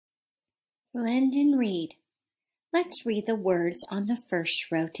Blend and read. Let's read the words on the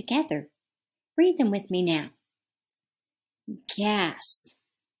first row together. Read them with me now. Gas,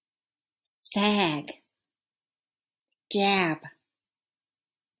 sag, gab,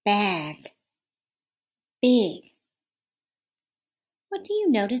 bag, big. What do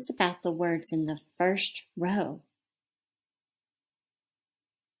you notice about the words in the first row?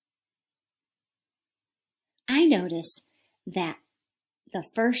 I notice that the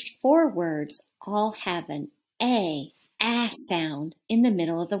first four words all have an A sound in the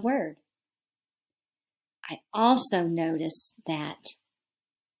middle of the word. I also notice that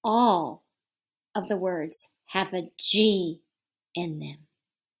all of the words have a G in them.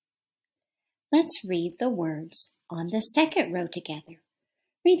 Let's read the words on the second row together.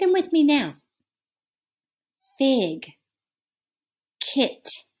 Read them with me now. Fig, kit,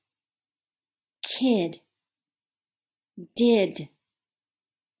 kid, did,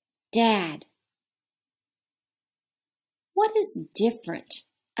 dad. What is different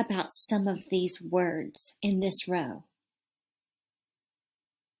about some of these words in this row?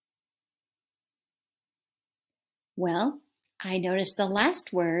 Well, I noticed the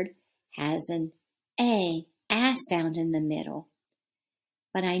last word has an A sound in the middle,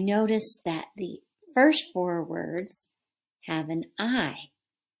 but I noticed that the first four words have an I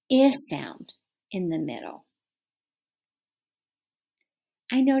sound in the middle.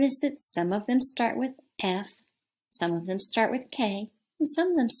 I noticed that some of them start with F, some of them start with K, and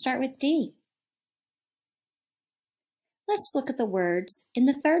some of them start with D. Let's look at the words in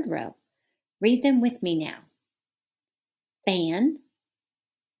the third row. Read them with me now. Fan,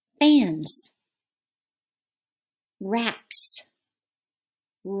 fans. Wraps,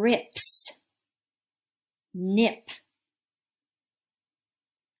 rips, nip.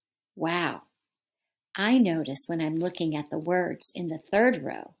 Wow. I notice when I'm looking at the words in the third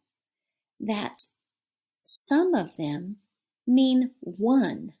row that some of them mean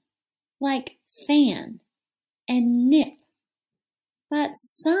one, like fan and nip, but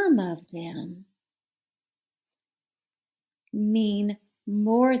some of them mean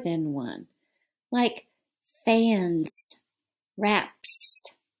more than one, like fans, wraps,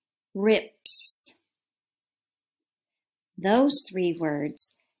 rips. Those three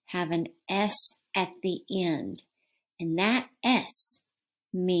words have an S at the end, and that S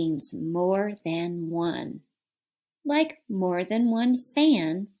means more than one. Like more than one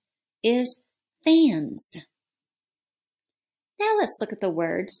fan is fans. Now let's look at the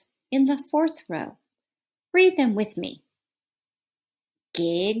words in the fourth row. Read them with me.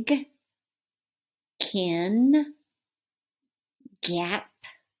 Gig, kin, gap,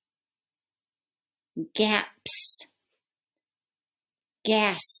 gaps,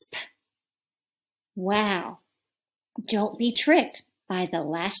 gasp. Wow. Don't be tricked by the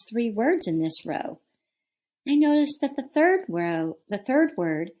last three words in this row. I noticed that the third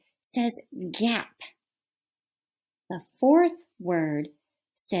word says gap. The fourth word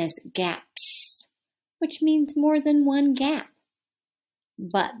says gaps, which means more than one gap.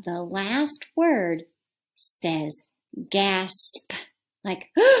 But the last word says gasp, like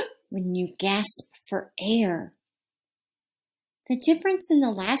when you gasp for air. The difference in the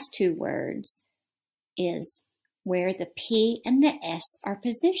last two words is where the P and the S are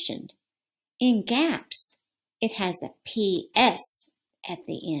positioned. In gaps, it has a PS at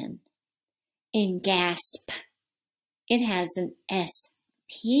the end. In gasp, it has an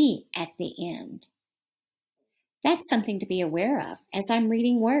SP at the end. That's something to be aware of as I'm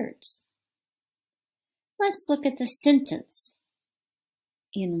reading words. Let's look at the sentence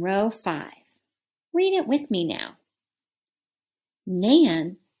in row 5. Read it with me now.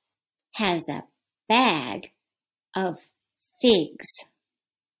 Nan has a bag of figs.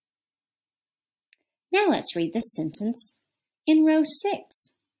 Now let's read the sentence in row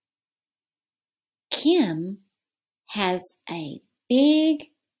 6. Kim has a big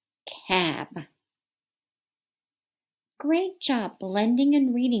cab. Great job blending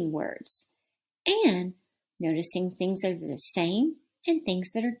and reading words and noticing things that are the same and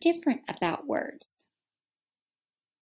things that are different about words.